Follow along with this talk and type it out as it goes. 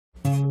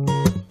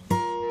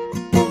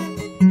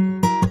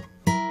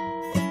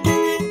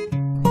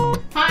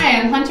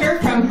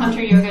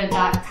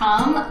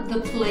hunteryoga.com,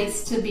 the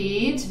place to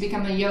be to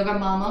become a yoga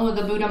mama with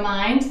a Buddha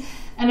mind.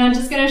 And I'm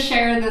just going to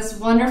share this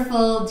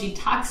wonderful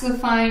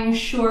detoxifying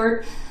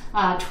short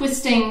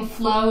twisting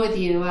flow with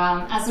you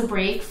as a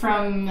break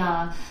from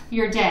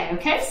your day.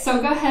 Okay,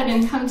 so go ahead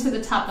and come to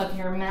the top of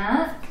your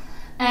mat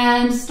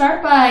and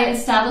start by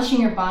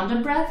establishing your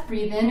bandha breath.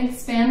 Breathe in,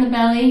 expand the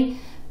belly.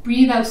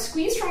 Breathe out,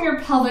 squeeze from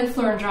your pelvic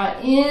floor and draw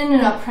in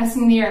and up,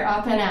 pressing the air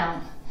up and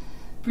out.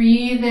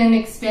 Breathe in,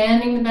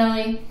 expanding the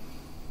belly.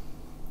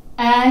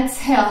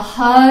 Exhale,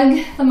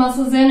 hug the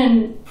muscles in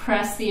and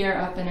press the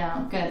air up and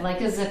out. Good, like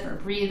a zipper.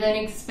 Breathe in,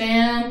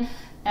 expand.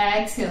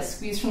 Exhale,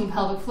 squeeze from the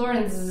pelvic floor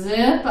and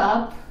zip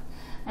up.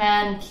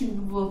 And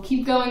we'll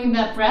keep going in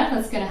that breath.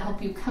 That's going to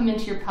help you come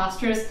into your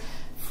postures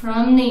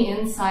from the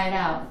inside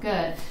out.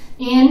 Good.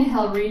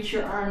 Inhale, reach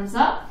your arms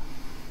up.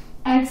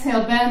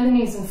 Exhale, bend the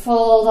knees and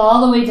fold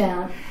all the way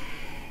down.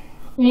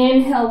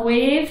 Inhale,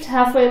 wave,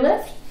 halfway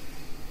lift.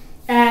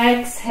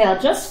 Exhale,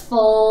 just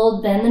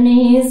fold, bend the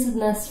knees in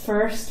this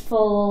first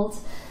fold.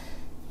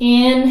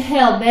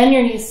 Inhale, bend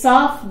your knees,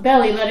 soft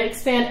belly, let it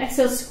expand.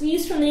 Exhale,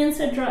 squeeze from the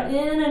inside, draw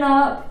in and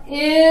up.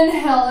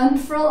 Inhale,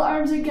 unfurl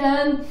arms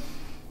again.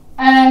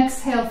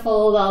 Exhale,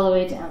 fold all the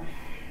way down.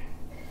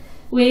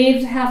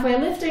 Wave to halfway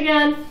lift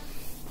again.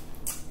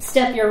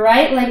 Step your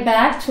right leg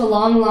back to a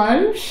long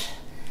lunge.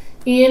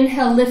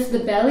 Inhale, lift the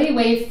belly,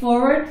 wave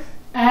forward.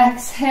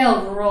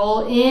 Exhale,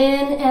 roll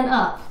in and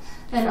up.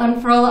 And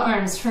unfurl the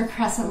arms for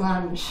crescent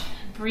lunge.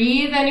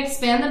 Breathe in,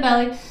 expand the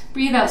belly.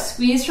 Breathe out,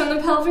 squeeze from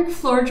the pelvic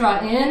floor, draw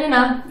in and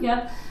up.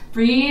 Yep.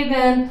 Breathe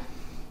in.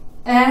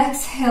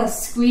 Exhale,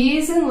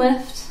 squeeze and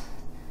lift.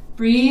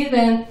 Breathe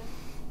in.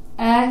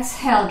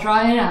 Exhale,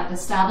 draw it up,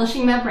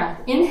 establishing that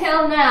breath.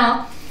 Inhale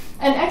now,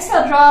 and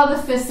exhale, draw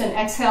the fists in.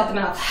 Exhale out the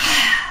mouth.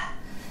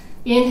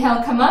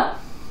 Inhale, come up.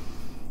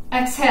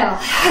 Exhale.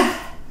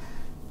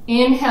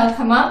 Inhale,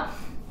 come up.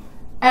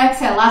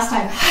 Exhale, last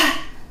time.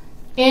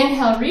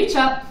 Inhale, reach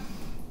up,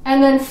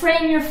 and then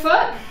frame your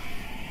foot.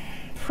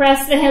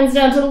 Press the hands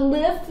down to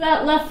lift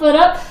that left foot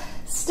up.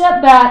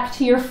 Step back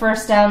to your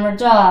first downward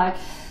dog.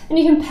 And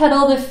you can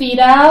pedal the feet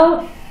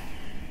out.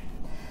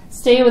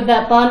 Stay with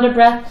that bandha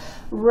breath.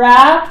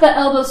 Wrap the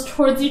elbows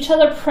towards each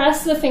other.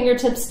 Press the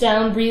fingertips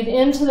down. Breathe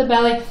into the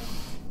belly.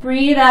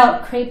 Breathe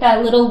out. Create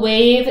that little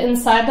wave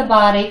inside the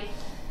body.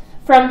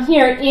 From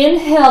here,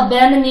 inhale,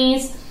 bend the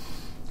knees.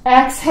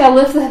 Exhale,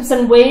 lift the hips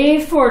and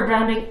wave forward,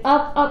 rounding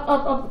up, up,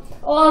 up, up,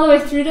 all the way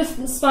through the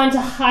spine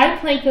to high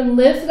plank and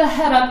lift the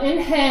head up.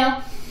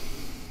 Inhale.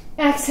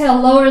 Exhale,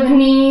 lower the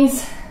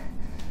knees,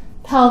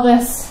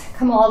 pelvis,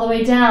 come all the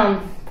way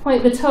down.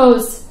 Point the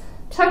toes,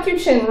 tuck your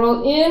chin,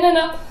 roll in and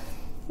up.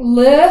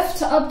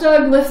 Lift, up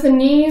dog, lift the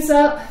knees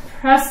up,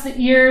 press the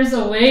ears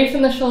away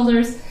from the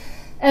shoulders.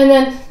 And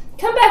then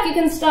come back, you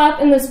can stop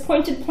in this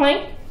pointed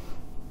plank.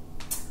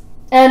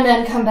 And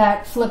then come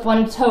back, flip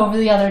one toe over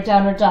the other,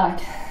 downward dog.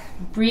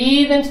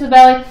 Breathe into the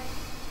belly.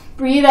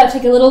 Breathe out,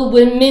 take a little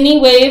mini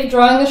wave,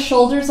 drawing the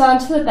shoulders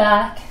onto the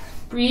back.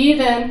 Breathe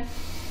in.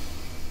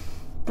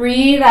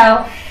 Breathe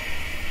out.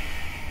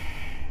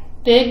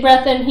 Big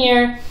breath in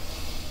here.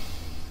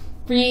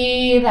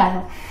 Breathe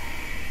out.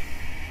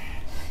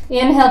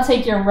 Inhale,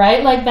 take your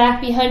right leg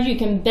back behind you. You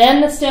can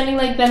bend the standing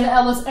leg, bend the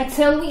elbows.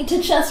 Exhale, knee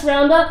to chest,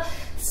 round up.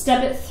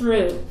 Step it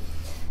through.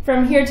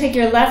 From here, take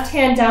your left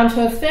hand down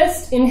to a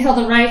fist. Inhale,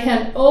 the right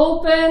hand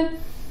open.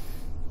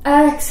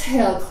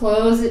 Exhale,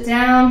 close it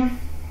down.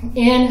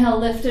 Inhale,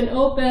 lift and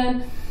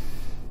open.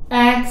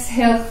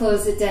 Exhale,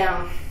 close it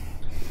down.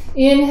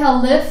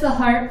 Inhale, lift the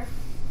heart.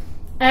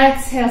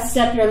 Exhale,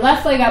 step your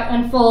left leg up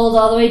and fold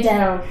all the way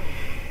down.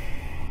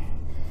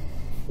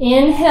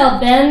 Inhale,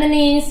 bend the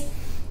knees.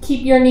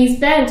 Keep your knees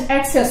bent.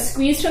 Exhale,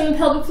 squeeze from the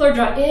pelvic floor,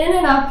 draw in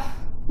and up.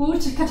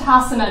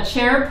 Utkatasana,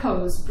 chair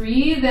pose.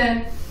 Breathe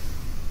in.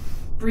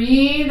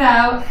 Breathe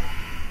out.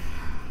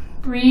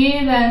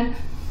 Breathe in.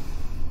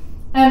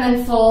 And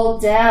then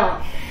fold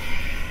down.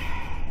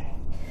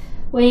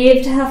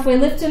 Wave to halfway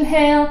lift,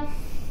 inhale.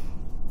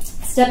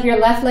 Step your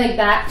left leg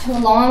back to a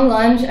long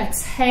lunge.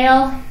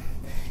 Exhale.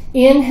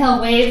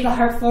 Inhale, wave the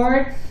heart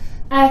forward.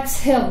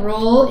 Exhale,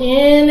 roll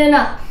in and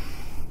up.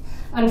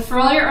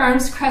 Unfurl your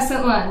arms,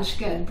 crescent lunge.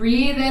 Good.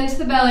 Breathe into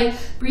the belly.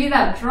 Breathe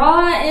out.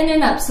 Draw in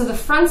and up. So the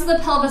fronts of the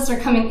pelvis are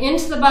coming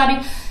into the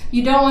body.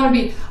 You don't want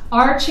to be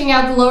arching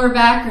out the lower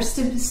back or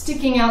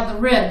sticking out the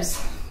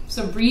ribs.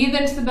 So breathe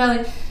into the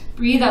belly.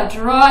 Breathe out.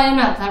 Draw in and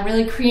up. That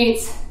really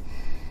creates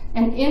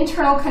an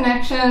internal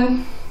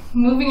connection,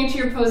 moving into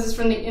your poses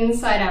from the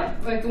inside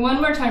out. Like one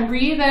more time.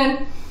 Breathe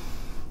in.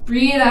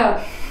 Breathe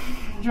out.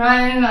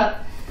 Draw in and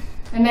up.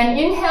 And then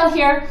inhale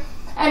here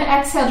and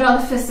exhale. Draw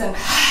the fists in.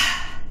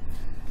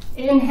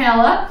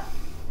 Inhale up,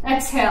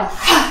 exhale.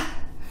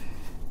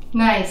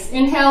 Nice.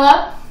 Inhale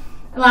up.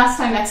 Last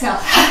time, exhale.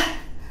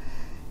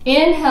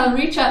 Inhale,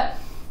 reach up.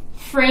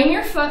 Frame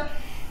your foot.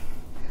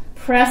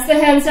 Press the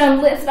hands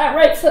down. Lift that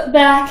right foot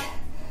back.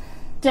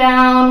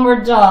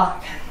 Downward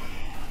dog.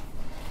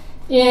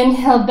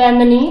 Inhale, bend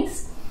the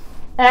knees.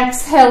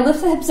 Exhale,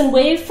 lift the hips and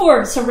wave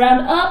forward. So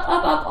round up,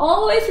 up, up,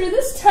 all the way through.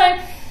 This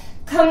time,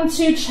 Come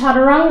to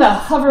chaturanga,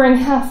 hovering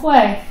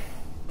halfway.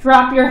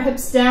 Drop your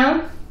hips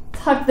down,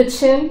 tuck the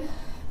chin,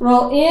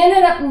 roll in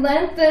and up,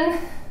 lengthen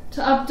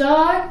to up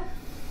dog.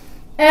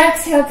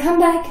 Exhale, come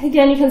back.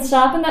 Again, you can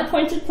stop in that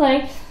pointed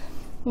plank.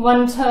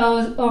 One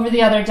toe over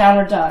the other,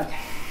 downward dog.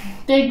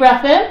 Big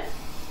breath in.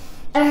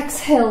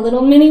 Exhale,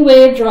 little mini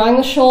wave, drawing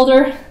the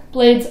shoulder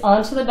blades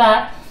onto the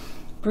back.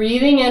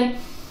 Breathing in.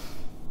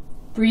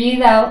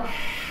 Breathe out.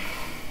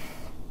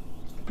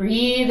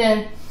 Breathe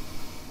in.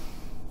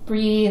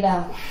 Breathe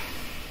out.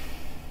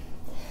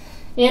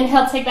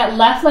 Inhale, take that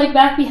left leg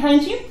back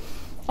behind you.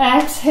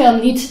 Exhale,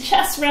 knee to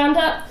chest, round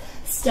up.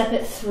 Step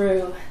it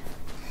through.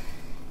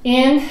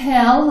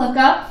 Inhale, look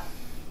up.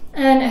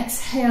 And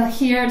exhale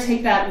here,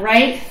 take that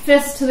right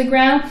fist to the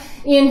ground.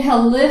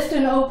 Inhale, lift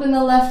and open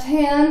the left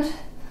hand.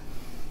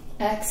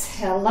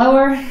 Exhale,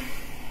 lower.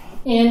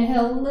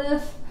 Inhale,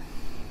 lift.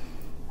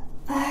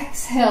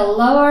 Exhale,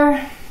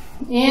 lower.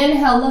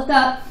 Inhale, look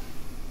up.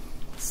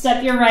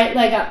 Step your right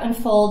leg up and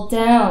fold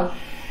down.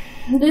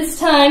 This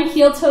time,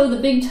 heel toe the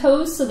big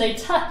toes so they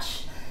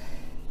touch.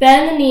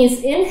 Bend the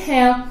knees,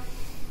 inhale.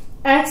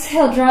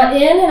 Exhale, draw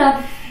in and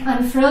up.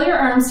 Unfurl your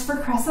arms for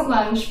crescent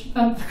lunge.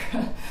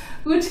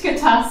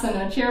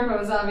 Utkatasana, chair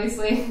pose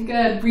obviously.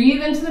 Good,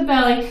 breathe into the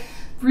belly.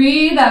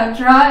 Breathe out,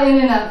 draw in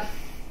and up.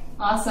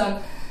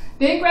 Awesome.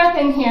 Big breath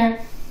in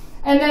here.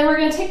 And then we're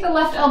gonna take the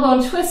left elbow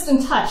and twist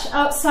and touch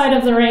outside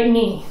of the right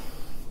knee.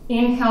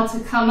 Inhale to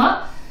come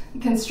up. You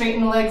can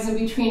straighten the legs in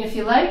between if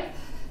you like.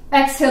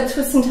 Exhale,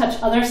 twist and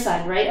touch other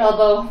side. Right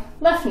elbow,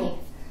 left knee.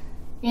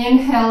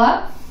 Inhale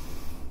up.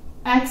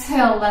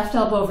 Exhale, left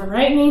elbow over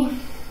right knee.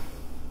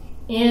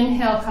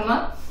 Inhale, come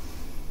up.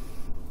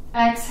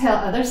 Exhale,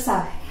 other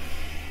side.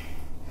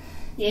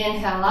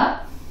 Inhale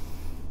up.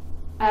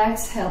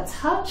 Exhale,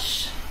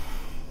 touch.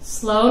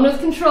 Slow and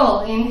with control.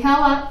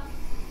 Inhale up.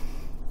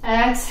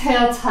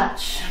 Exhale,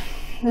 touch.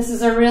 This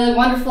is a really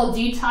wonderful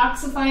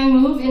detoxifying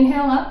move.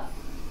 Inhale up.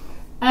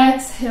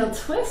 Exhale,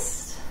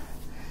 twist.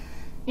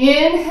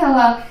 Inhale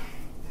up.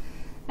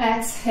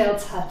 Exhale,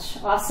 touch.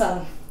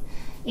 Awesome.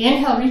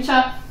 Inhale, reach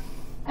up.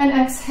 And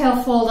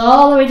exhale, fold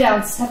all the way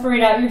down.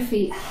 Separate out your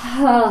feet.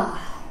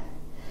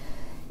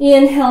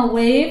 Inhale,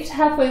 wave to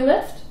halfway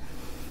lift.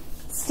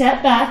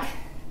 Step back,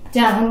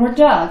 downward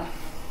dog.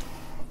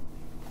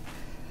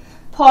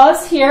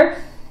 Pause here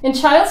in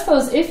child's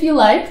pose if you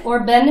like,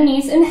 or bend the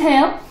knees.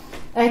 Inhale.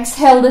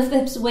 Exhale, lift the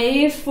hips,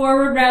 wave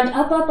forward, round,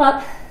 up, up,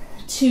 up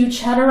to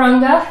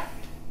chaturanga.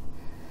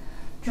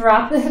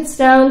 Drop the hips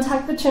down,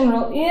 tuck the chin,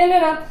 roll in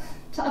and up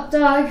to up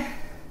dog.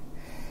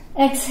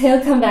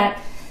 Exhale, come back.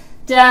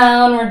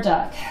 Downward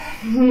dog.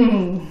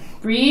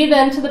 Breathe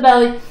into the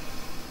belly.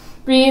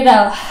 Breathe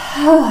out.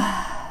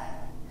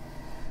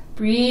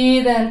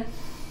 Breathe in.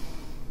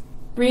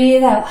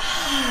 Breathe out.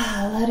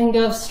 Letting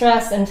go of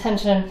stress and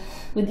tension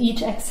with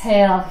each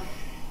exhale.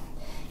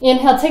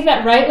 Inhale, take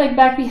that right leg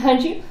back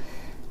behind you.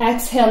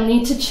 Exhale,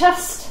 knee to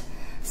chest.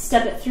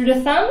 Step it through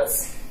to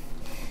thumbs.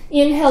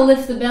 Inhale,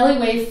 lift the belly,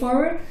 wave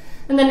forward.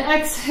 And then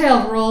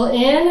exhale, roll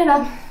in and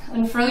up.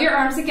 Unfurl your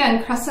arms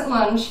again, crescent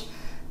lunge.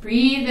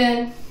 Breathe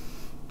in.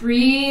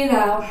 Breathe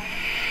out.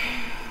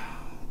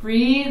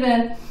 Breathe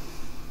in.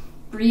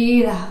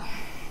 Breathe out.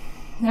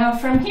 Now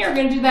from here, we're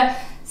going to do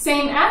that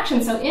same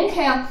action. So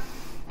inhale,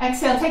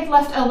 exhale, take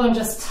left elbow and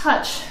just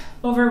touch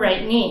over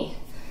right knee.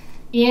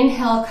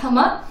 Inhale, come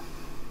up.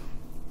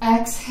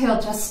 Exhale,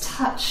 just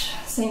touch,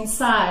 same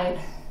side.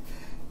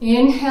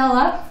 Inhale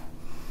up.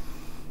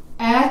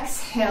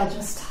 Exhale,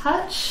 just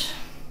touch.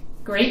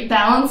 Great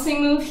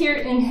balancing move here.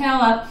 Inhale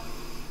up.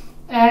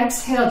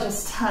 Exhale,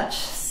 just touch.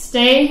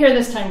 Stay here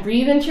this time.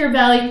 Breathe into your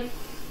belly.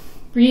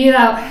 Breathe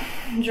out.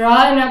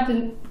 Draw it up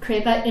and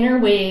create that inner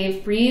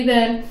wave. Breathe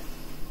in.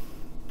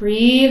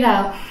 Breathe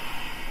out.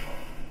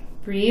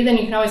 Breathe in.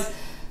 You can always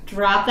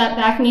drop that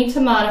back knee to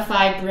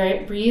modify.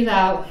 Breathe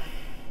out.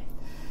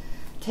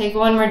 Take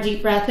one more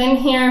deep breath in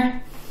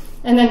here.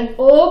 And then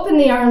open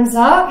the arms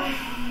up.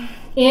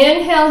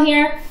 Inhale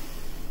here.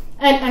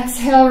 And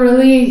exhale,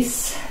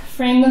 release.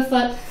 Frame the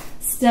foot.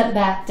 Step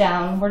back,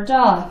 downward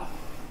dog.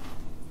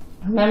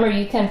 Remember,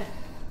 you can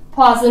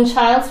pause in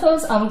child's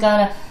pose. I'm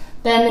gonna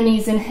bend the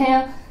knees,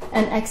 inhale,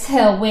 and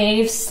exhale,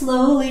 wave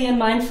slowly and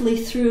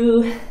mindfully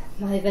through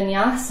my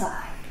vinyasa.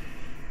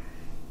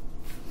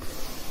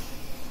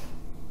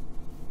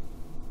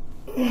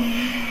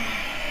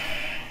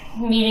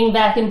 Meeting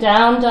back in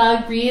down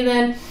dog, breathe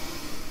in,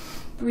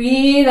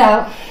 breathe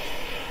out,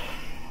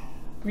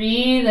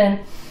 breathe in,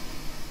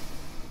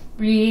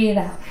 breathe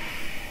out.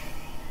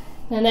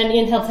 And then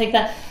inhale, take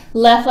that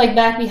left leg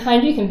back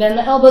behind you. You can bend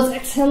the elbows,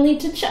 exhale, knee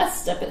to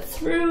chest, step it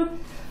through.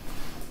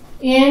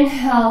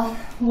 Inhale,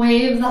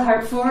 wave the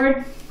heart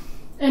forward,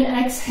 and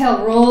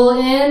exhale, roll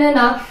in and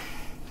up,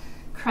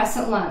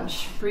 crescent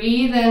lunge.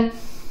 Breathe in,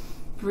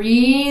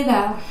 breathe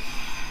out,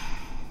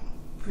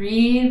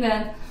 breathe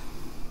in,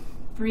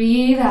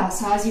 breathe out.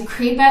 So as you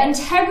create that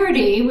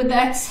integrity with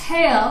the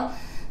exhale,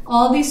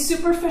 all these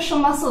superficial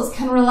muscles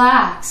can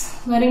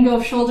relax, letting go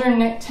of shoulder and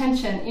neck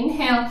tension.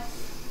 Inhale,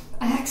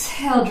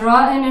 exhale,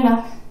 draw in and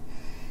up.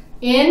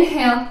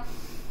 Inhale,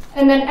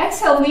 And then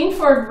exhale, lean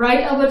forward,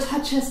 right elbow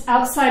touches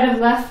outside of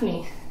left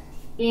knee.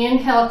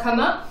 Inhale, come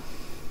up.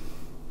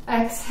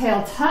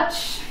 Exhale,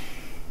 touch.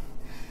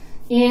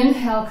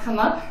 Inhale, come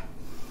up.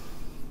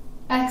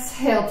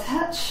 Exhale,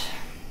 touch.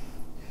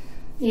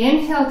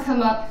 Inhale,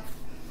 come up.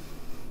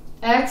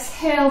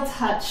 Exhale,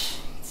 touch.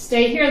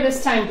 Stay here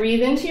this time.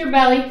 Breathe into your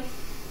belly.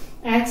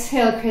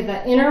 Exhale, create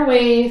that inner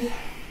wave.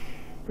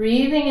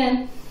 Breathing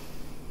in.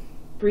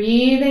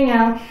 Breathing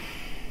out.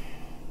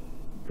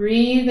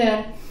 Breathe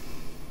in.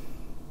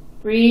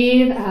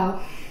 Breathe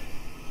out.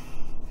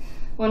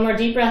 One more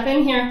deep breath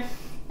in here.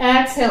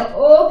 Exhale,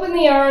 open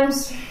the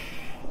arms.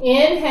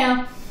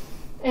 Inhale.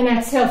 And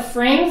exhale,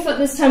 frame the foot.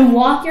 This time,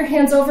 walk your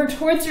hands over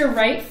towards your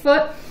right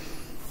foot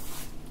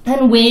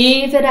and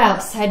wave it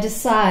out side to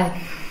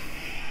side.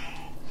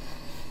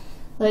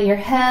 Let your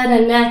head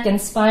and neck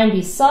and spine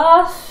be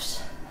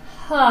soft.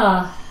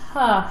 Ha,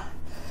 ha,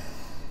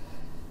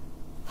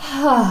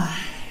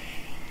 ha.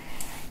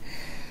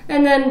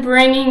 And then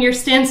bringing your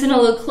stance in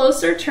a little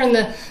closer, turn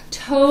the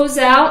toes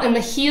out and the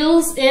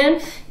heels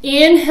in.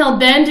 Inhale,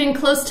 bend in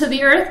close to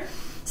the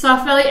earth.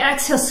 Soft belly,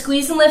 exhale,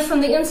 squeeze and lift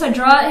from the inside.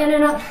 Draw in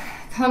and up.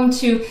 Come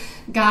to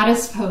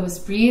goddess pose.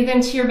 Breathe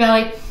into your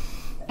belly.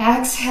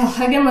 Exhale,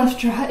 hug and lift.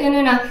 Draw in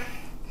and up.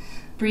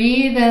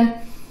 Breathe in.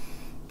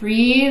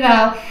 Breathe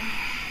out.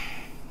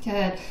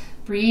 Good.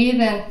 Breathe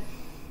in.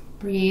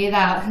 Breathe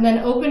out. And then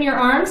open your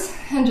arms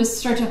and just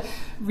start to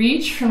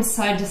reach from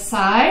side to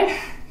side.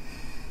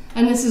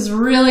 And this is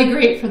really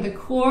great for the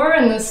core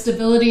and the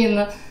stability in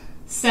the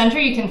center.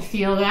 You can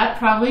feel that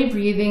probably.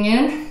 Breathing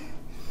in.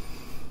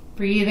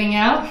 Breathing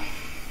out.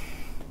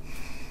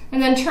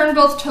 And then turn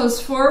both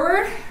toes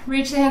forward.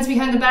 Reach the hands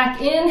behind the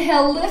back.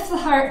 Inhale, lift the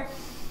heart.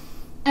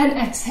 And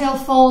exhale,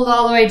 fold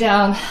all the way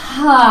down.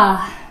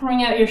 Ha.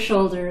 Wring out your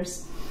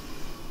shoulders.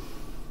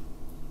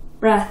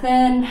 Breath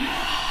in.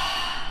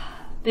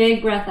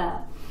 Big breath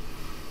out.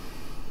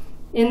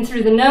 In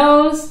through the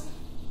nose.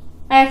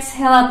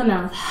 Exhale out the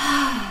mouth.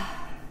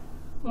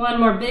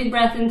 One more big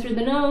breath in through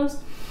the nose.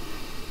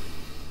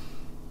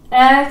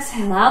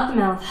 Exhale out the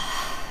mouth.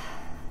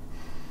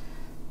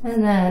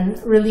 And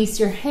then release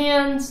your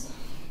hands.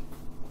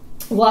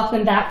 Walk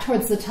them back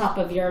towards the top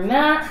of your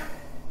mat.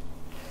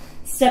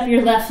 Step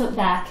your left foot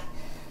back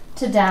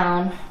to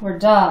downward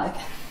dog.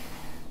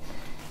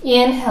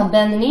 Inhale,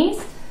 bend the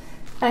knees.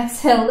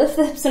 Exhale, lift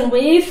the hips and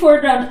wave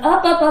forward, round,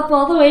 up, up, up,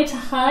 all the way to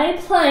high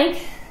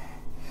plank.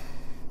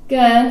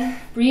 Good.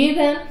 Breathe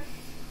in.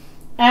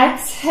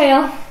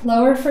 Exhale,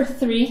 lower for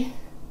 3,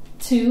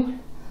 2,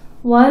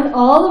 1,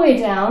 all the way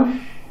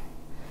down.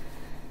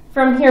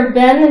 From here,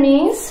 bend the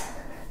knees.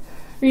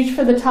 Reach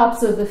for the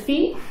tops of the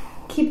feet.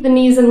 Keep the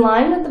knees in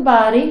line with the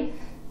body.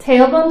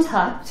 Tailbone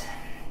tucked.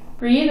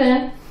 Breathe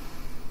in.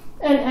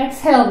 And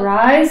exhale,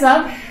 rise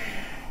up.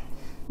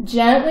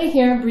 Gently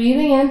here,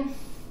 breathing in.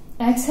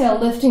 Exhale,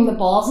 lifting the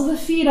balls of the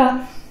feet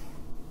up.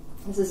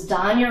 This is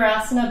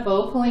Dhanurasana,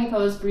 bow pulling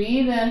pose.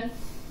 Breathe in.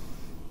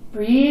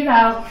 Breathe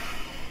out.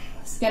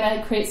 It's going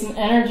to create some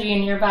energy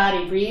in your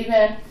body. Breathe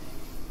in.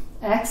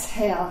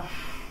 Exhale.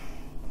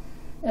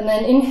 And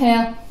then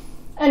inhale.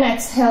 And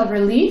exhale,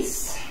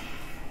 release.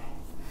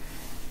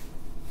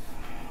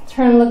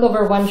 Turn, look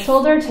over one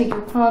shoulder, take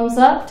your palms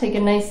up, take a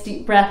nice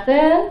deep breath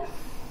in,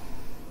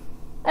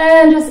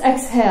 and just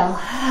exhale.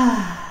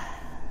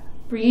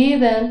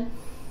 Breathe in,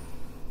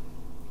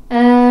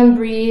 and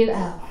breathe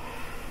out.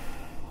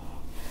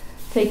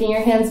 Taking your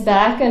hands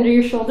back under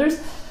your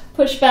shoulders,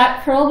 push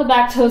back, curl the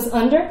back toes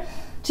under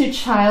to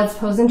child's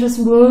pose, and just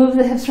move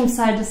the hips from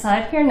side to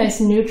side here,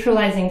 nice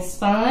neutralizing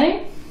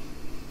spine.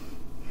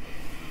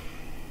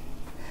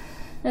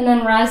 And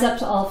then rise up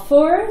to all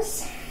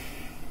fours.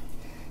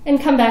 And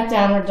come back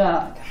downward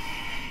dog.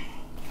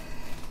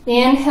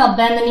 Inhale,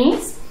 bend the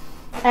knees.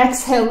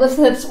 Exhale, lift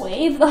the hips,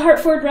 wave the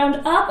heart forward, round,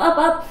 up, up,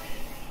 up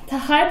to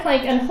high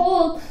plank and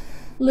hold,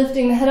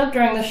 lifting the head up,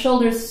 drawing the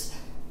shoulders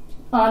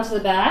onto the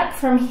back.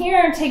 From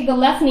here, take the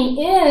left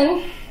knee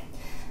in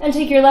and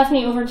take your left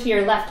knee over to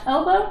your left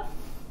elbow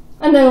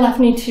and then left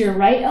knee to your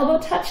right elbow,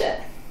 touch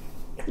it.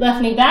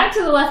 Left knee back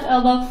to the left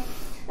elbow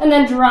and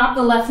then drop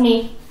the left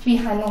knee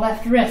behind the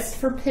left wrist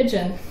for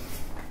pigeon.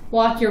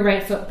 Walk your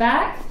right foot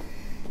back.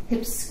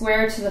 Hips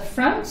square to the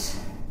front.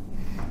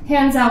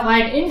 Hands out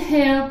wide.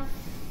 Inhale.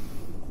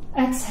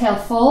 Exhale,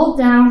 fold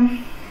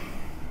down.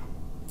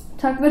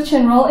 Tuck the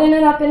chin, roll in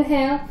and up.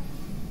 Inhale.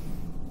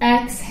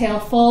 Exhale,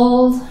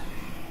 fold.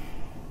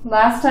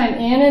 Last time,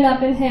 in and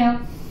up.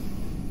 Inhale.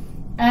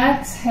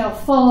 Exhale,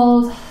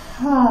 fold.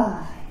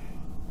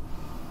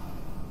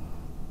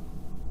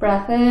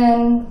 Breath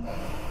in.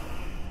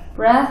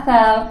 Breath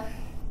out.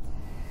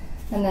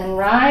 And then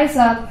rise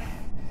up.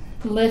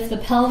 Lift the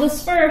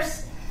pelvis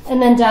first. And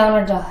then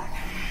downward dog.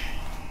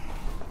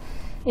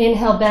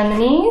 Inhale, bend the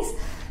knees.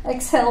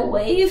 Exhale,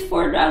 wave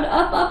forward, round,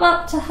 up, up,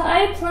 up to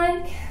high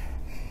plank.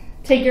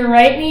 Take your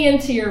right knee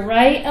into your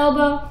right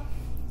elbow.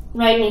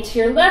 Right knee to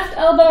your left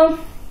elbow.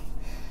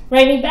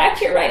 Right knee back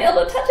to your right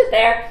elbow, touch it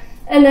there.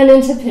 And then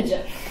into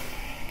pigeon.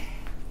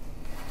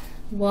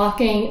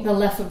 Walking the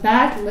left foot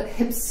back,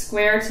 hips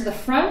square to the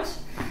front.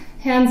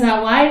 Hands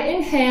out wide,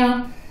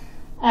 inhale,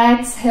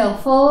 exhale,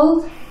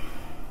 fold.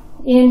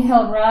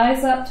 Inhale,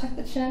 rise up, tuck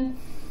the chin.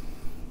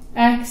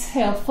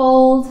 Exhale,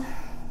 fold.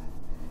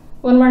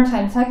 One more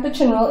time, tuck the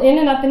chin, roll in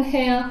and up,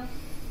 inhale.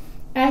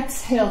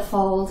 Exhale,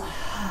 fold.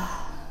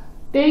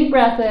 Big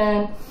breath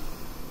in.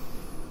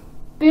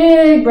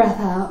 Big breath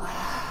out.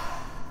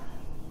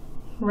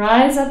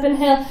 Rise up,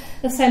 inhale.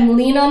 This time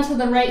lean onto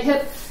the right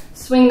hip.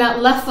 Swing that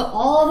left foot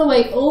all the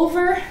way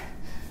over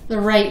the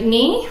right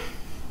knee.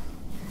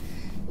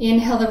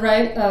 Inhale the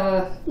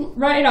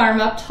right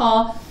arm up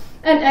tall.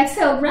 And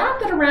exhale,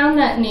 wrap it around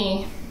that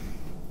knee.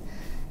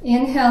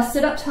 Inhale,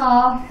 sit up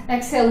tall.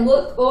 Exhale,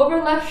 look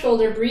over left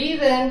shoulder.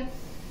 Breathe in.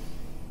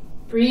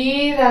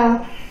 Breathe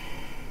out.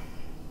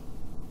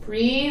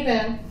 Breathe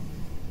in.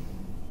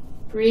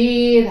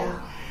 Breathe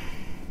out.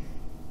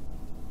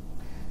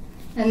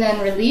 And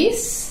then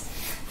release.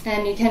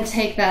 And you can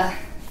take the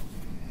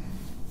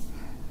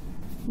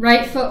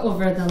right foot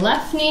over the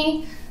left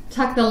knee.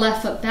 Tuck the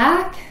left foot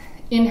back.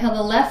 Inhale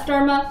the left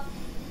arm up.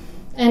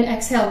 And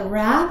exhale,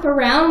 wrap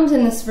around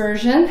in this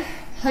version.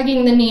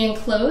 Hugging the knee in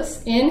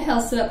close. Inhale,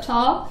 sit up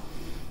tall.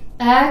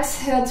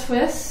 Exhale,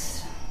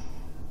 twist.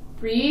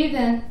 Breathe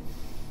in.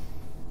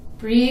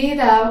 Breathe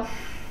out.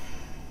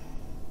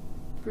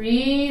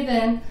 Breathe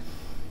in.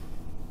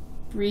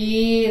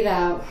 Breathe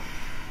out.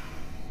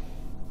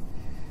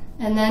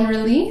 And then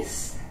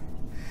release.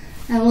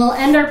 And we'll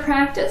end our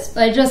practice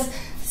by just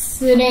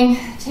sitting,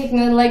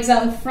 taking the legs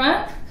out in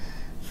front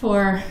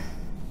for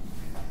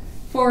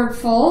forward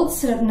fold.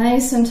 Sit up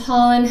nice and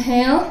tall,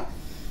 inhale.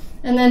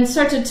 And then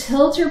start to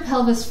tilt your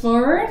pelvis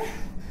forward.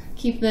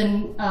 Keep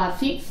the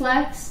feet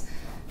flexed.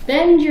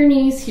 Bend your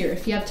knees here.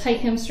 If you have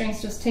tight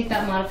hamstrings, just take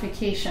that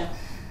modification.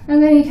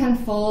 And then you can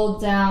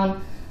fold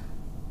down.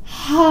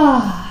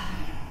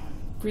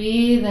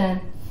 Breathe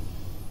in.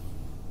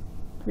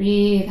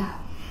 Breathe out.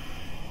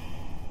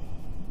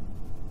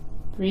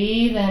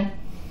 Breathe in.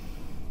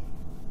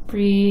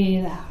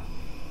 Breathe out.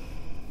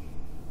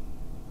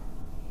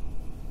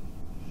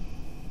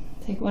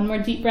 Take one more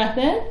deep breath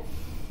in.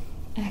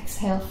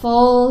 Exhale,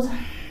 fold,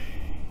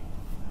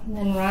 and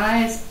then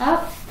rise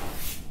up,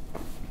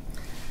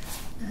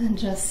 and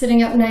just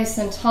sitting up nice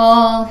and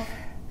tall.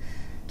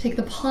 Take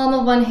the palm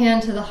of one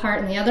hand to the heart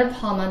and the other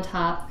palm on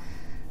top.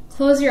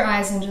 Close your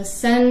eyes and just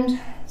send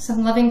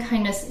some loving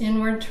kindness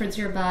inward towards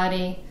your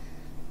body.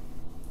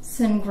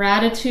 Send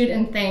gratitude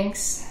and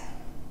thanks.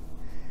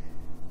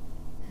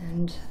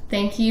 And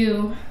thank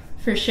you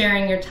for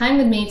sharing your time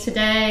with me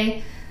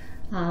today.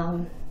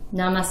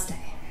 Namaste.